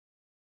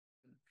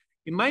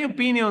In my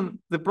opinion,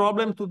 the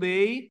problem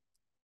today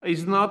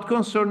is not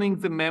concerning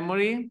the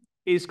memory,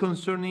 is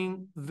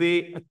concerning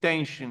the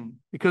attention.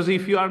 Because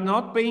if you are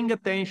not paying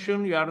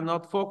attention, you are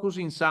not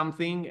focusing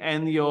something,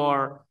 and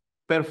your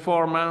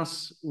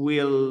performance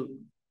will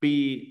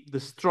be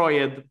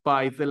destroyed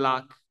by the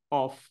lack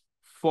of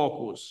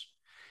focus.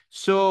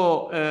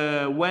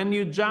 So when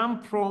you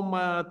jump from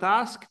a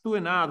task to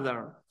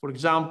another, for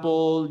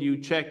example, you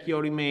check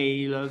your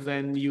email,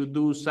 then you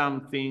do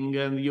something,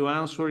 and you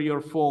answer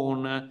your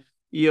phone,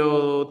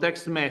 your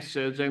text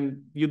message,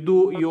 and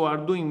you are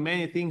doing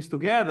many things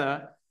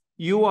together,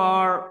 you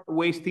are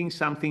wasting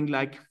something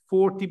like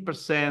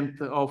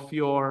 40% of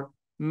your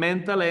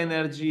mental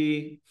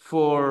energy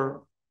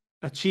for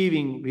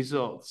achieving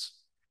results.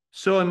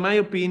 So in my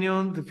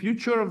opinion, the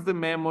future of the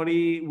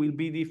memory will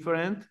be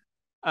different.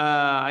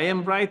 I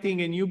am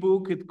writing a new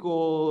book.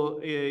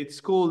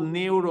 It's called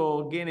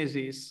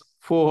Neurogenesis,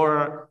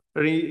 for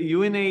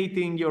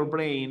rejuvenating your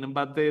brain.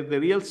 But the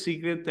real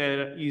secret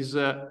is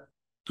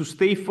to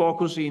stay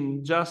focused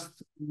in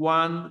just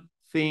one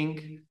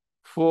thing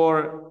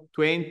for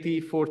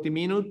 20, 40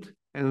 minutes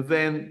and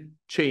then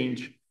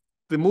change.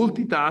 The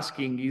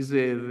multitasking is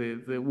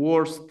the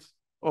worst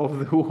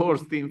of the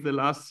worst in the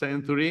last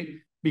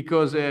century,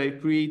 because it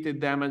created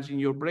damage in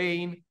your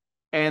brain.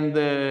 And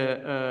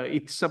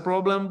it's a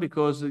problem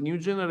because the new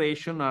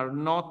generation are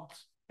not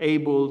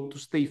able to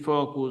stay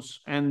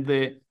focused, and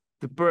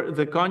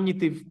the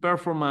cognitive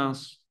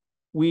performance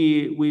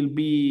will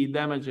be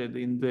damaged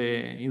in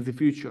the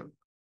future.